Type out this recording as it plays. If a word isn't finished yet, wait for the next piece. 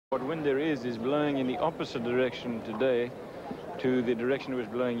What wind there is blowing in the opposite direction today to the direction it was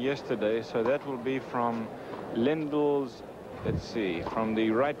blowing yesterday. So that will be from Lendl's, let's see, from the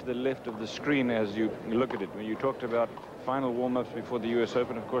right to the left of the screen as you look at it. When you talked about final warm-ups before the US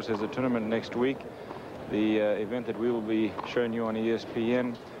Open, of course, there's a tournament next week. The event that we will be showing you on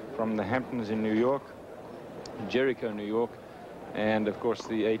ESPN from the Hamptons in New York, Jericho, New York. And, of course,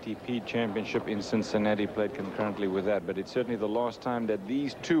 the ATP Championship in Cincinnati played concurrently with that. But it's certainly the last time that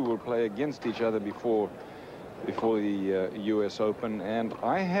these two will play against each other before the US Open. And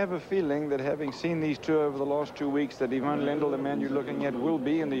I have a feeling that, having seen these two over the last 2 weeks, that Ivan Lendl, the man you're looking at, will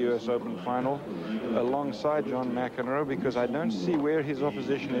be in the US Open final alongside John McEnroe, because I don't see where his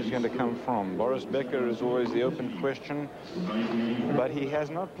opposition is going to come from. Boris Becker is always the open question, but he has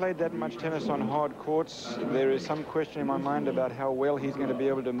not played that much tennis on hard courts. There is some question in my mind about how well he's going to be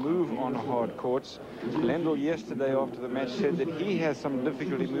able to move on hard courts. Lendl yesterday after the match said that he has some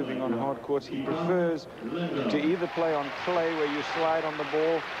difficulty moving on hard courts. He prefers to either play on clay, where you slide on the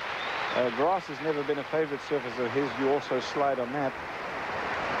ball. Grass has never been a favorite surface of his. You also slide on that.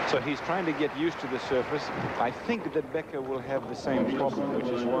 So he's trying to get used to the surface. I think that Becker will have the same problem, which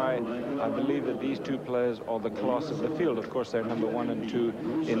is why I believe that these two players are the class of the field. Of course, they're number 1 and 2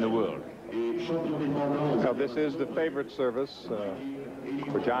 in the world. Now, this is the favorite service for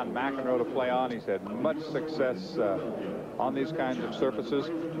John McEnroe to play on. He's had much success on these kinds of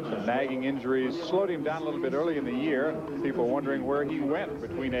surfaces. Some nagging injuries slowed him down a little bit early in the year. People wondering where he went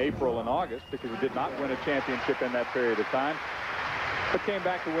between April and August, because he did not win a championship in that period of time. But came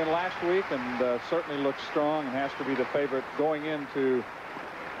back to win last week, and certainly looks strong and has to be the favorite going into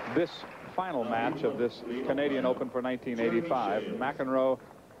this final match of this Canadian Open for 1985. McEnroe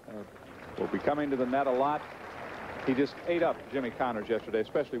will be coming to the net a lot. He just ate up Jimmy Connors yesterday,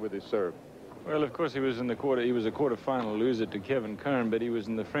 especially with his serve. Well, of course, he was a quarterfinal loser to Kevin Kern, but he was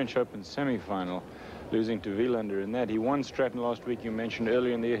in the French Open semifinal, losing to Wielander in that. He won Stratton last week. You mentioned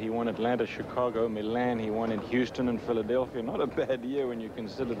earlier in the year he won Atlanta, Chicago, Milan. He won in Houston and Philadelphia. Not a bad year when you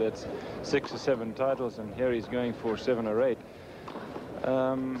consider that's 6 or 7 titles, and here he's going for 7 or 8.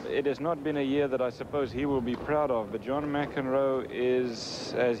 It has not been a year that I suppose he will be proud of, but John McEnroe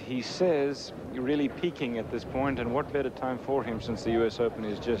is, as he says, really peaking at this point, and what better time for him since the US Open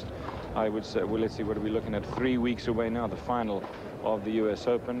is just, I would say, well, let's see, what are we looking at, 3 weeks away now, the final of the US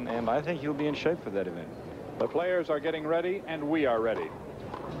Open, and I think he'll be in shape for that event. The players are getting ready, and we are ready.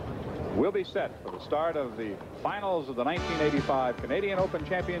 We'll be set for the start of the finals of the 1985 Canadian Open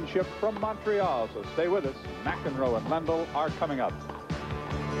Championship from Montreal, so stay with us. McEnroe and Lendl are coming up.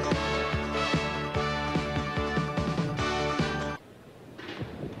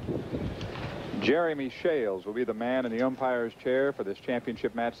 Jeremy Shales will be the man in the umpire's chair for this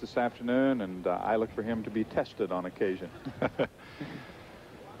championship match this afternoon, and I look for him to be tested on occasion.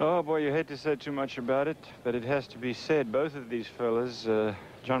 Oh, boy, you hate to say too much about it, but it has to be said. Both of these fellas,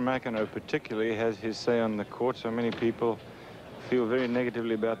 John McEnroe particularly, has his say on the court. So many people feel very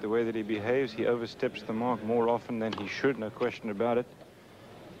negatively about the way that he behaves. He oversteps the mark more often than he should, no question about it.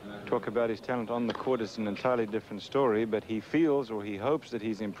 Talk about his talent on the court is an entirely different story, but he feels, or he hopes, that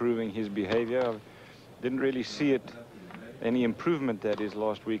he's improving his behavior. I didn't really see it, any improvement, that is,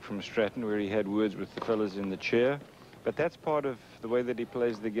 last week from Stratton, where he had words with the fellas in the chair. But that's part of the way that he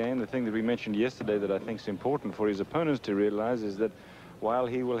plays the game. The thing that we mentioned yesterday that I think is important for his opponents to realize is that while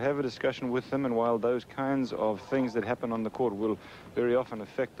he will have a discussion with them, and while those kinds of things that happen on the court will very often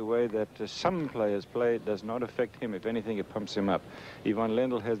affect the way that some players play, it does not affect him. If anything, it pumps him up. Ivan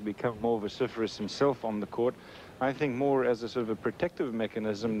Lendl has become more vociferous himself on the court, I think more as a sort of a protective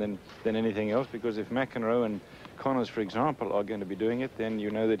mechanism than anything else, because if McEnroe and Connors, for example, are going to be doing it, then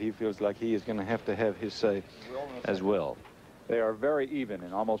you know that he feels like he is going to have his say as well. They are very even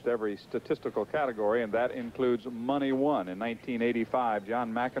in almost every statistical category, and that includes money won. In 1985,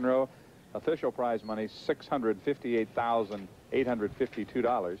 John McEnroe, official prize money,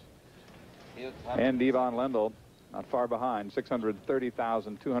 $658,852. And Ivan Lendl, not far behind,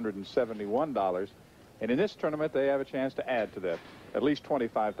 $630,271. And in this tournament, they have a chance to add to that, at least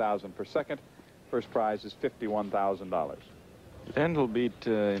 $25,000 per second. First prize is $51,000. Lendl beat,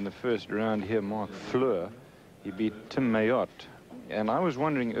 in the first round here, Mark Fleur. He beat Tim Mayotte. And I was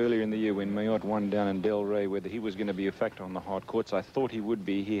wondering earlier in the year when Mayotte won down in Delray whether he was going to be a factor on the hard courts. I thought he would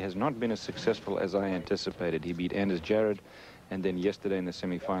be. He has not been as successful as I anticipated. He beat Anders Jarrett, and then yesterday in the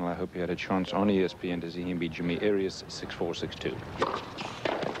semifinal, I hope you had a chance on ESPN to see him beat Jimmy Arias 6-4, 6-2.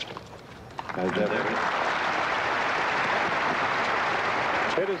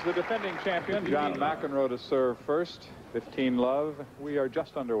 It is the defending champion, John McEnroe, to serve first. 15-love. We are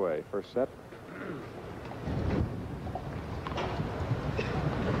just underway. First set.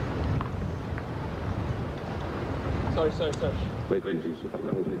 Sorry. Wait, please.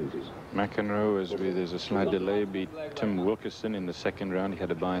 McEnroe, there's a slight delay, beat Tim Wilkerson in the second round. He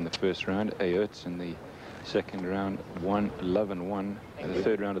had a bye in the first round. Aerts in the second round, won 11-1. In the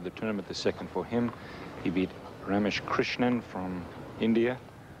third round of the tournament, the second for him. He beat Ramesh Krishnan from India.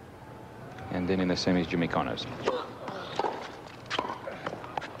 And then in the semis, Jimmy Connors.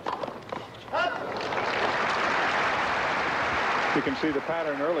 You can see the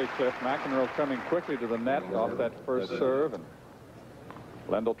pattern early, Cliff. McEnroe coming quickly to the net off that first serve, and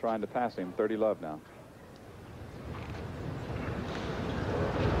Lendl trying to pass him. 30 love now.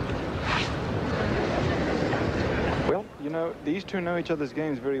 Well, you know, these two know each other's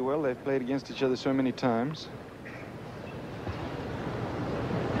games very well. They've played against each other so many times.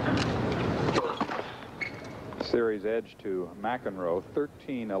 Series edge to McEnroe,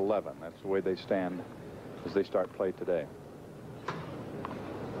 13-11. That's the way they stand as they start play today.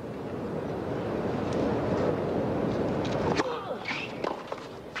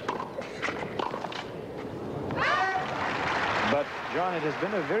 But, John, it has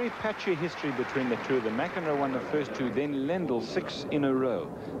been a very patchy history between the two of them. McEnroe won the first two, then Lendl 6 in a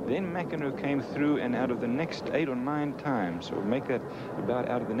row. Then McEnroe came through, and out of the next 8 or 9 times, or make that about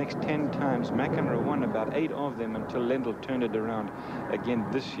out of the next 10 times, McEnroe won about 8 of them until Lendl turned it around again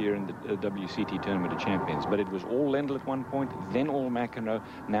this year in the WCT Tournament of Champions. But it was all Lendl at one point, then all McEnroe.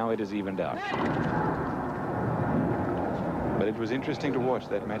 Now it is evened out. But it was interesting to watch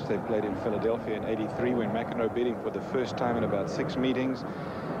that match they played in Philadelphia in '83 when McEnroe beat him for the first time in about 6 meetings.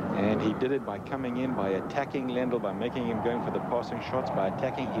 And he did it by coming in, by attacking Lendl, by making him going for the passing shots, by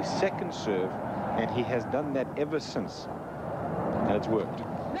attacking his second serve. And he has done that ever since. And it's worked.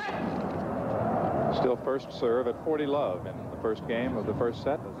 Still first serve at 40 love in the first game of the first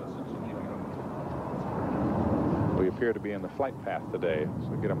set. We appear to be in the flight path today, so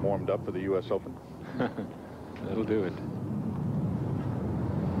we get them warmed up for the U.S. Open. That'll do it.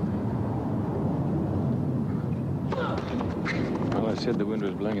 Well, I said the wind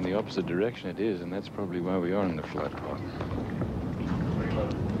was blowing in the opposite direction. It is, and that's probably why we are in the flight path.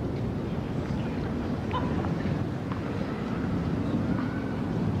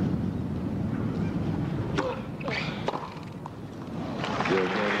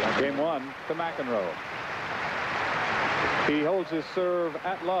 Game 1 to McEnroe. He holds his serve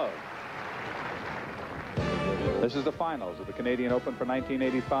at love. This is the finals of the Canadian Open for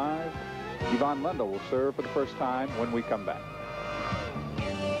 1985. Ivan Lendl will serve for the first time when we come back.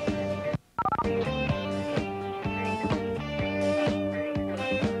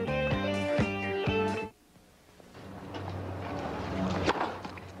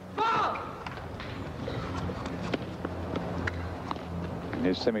 In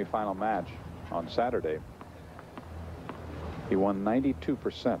his semifinal match on Saturday, he won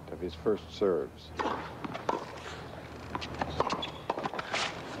 92% of his first serves.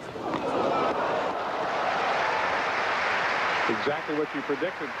 Exactly what you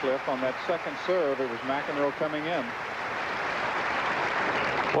predicted, Cliff. On that second serve, it was McEnroe coming in.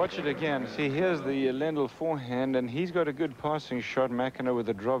 Watch it again. See, here's the Lendl forehand, and he's got a good passing shot. McEnroe with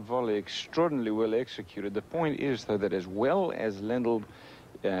a drop volley, extraordinarily well executed. The point is, though, that as well as Lendl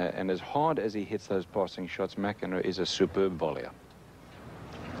and as hard as he hits those passing shots, McEnroe is a superb volleyer.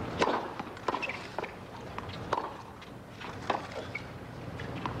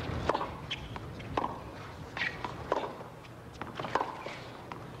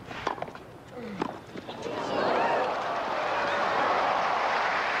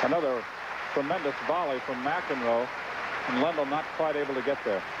 Another tremendous volley from McEnroe, and Lendl not quite able to get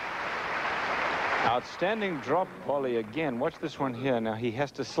there. Outstanding drop volley again. Watch this one here. Now he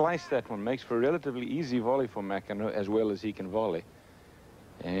has to slice that one. Makes for a relatively easy volley for McEnroe as well as he can volley.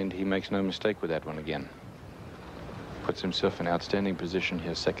 And he makes no mistake with that one again. Puts himself in outstanding position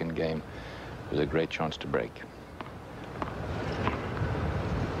here. Second game with a great chance to break.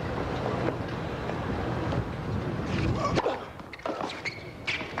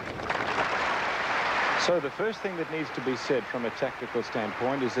 So the first thing that needs to be said from a tactical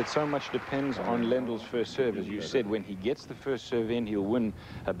standpoint is that so much depends on Lendl's first serve. As you said, when he gets the first serve in, he'll win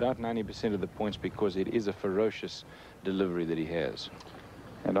about 90% of the points because it is a ferocious delivery that he has.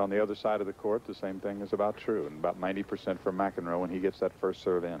 And on the other side of the court, the same thing is about true. And about 90% for McEnroe when he gets that first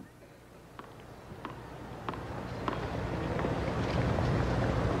serve in.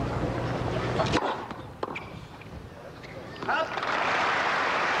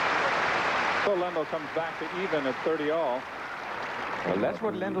 So Lendl comes back to even at 30-all. Well, that's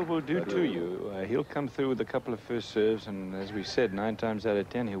what Lendl will do to you. He'll come through with a couple of first serves, and as we said, 9 times out of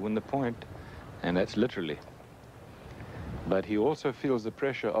 10, he'll win the point. And that's literally. But he also feels the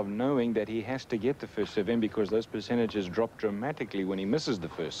pressure of knowing that he has to get the first serve in, because those percentages drop dramatically when he misses the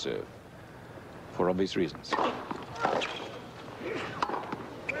first serve, for obvious reasons.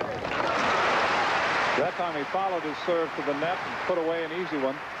 That time he followed his serve to the net and put away an easy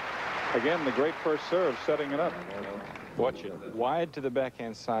one. Again, the great first serve, setting it up. Watch it. Wide to the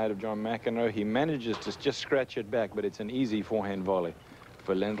backhand side of John McEnroe. He manages to just scratch it back, but it's an easy forehand volley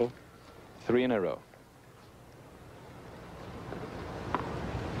for Lendl. 3 in a row.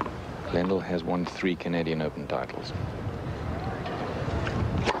 Lendl has won 3 Canadian Open titles.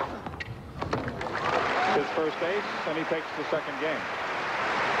 His first ace, and he takes the second game.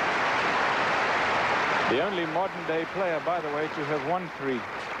 The only modern-day player, by the way, to have won 3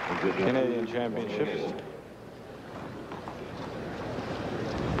 Canadian championships.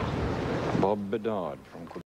 Bob Bedard from Quebec.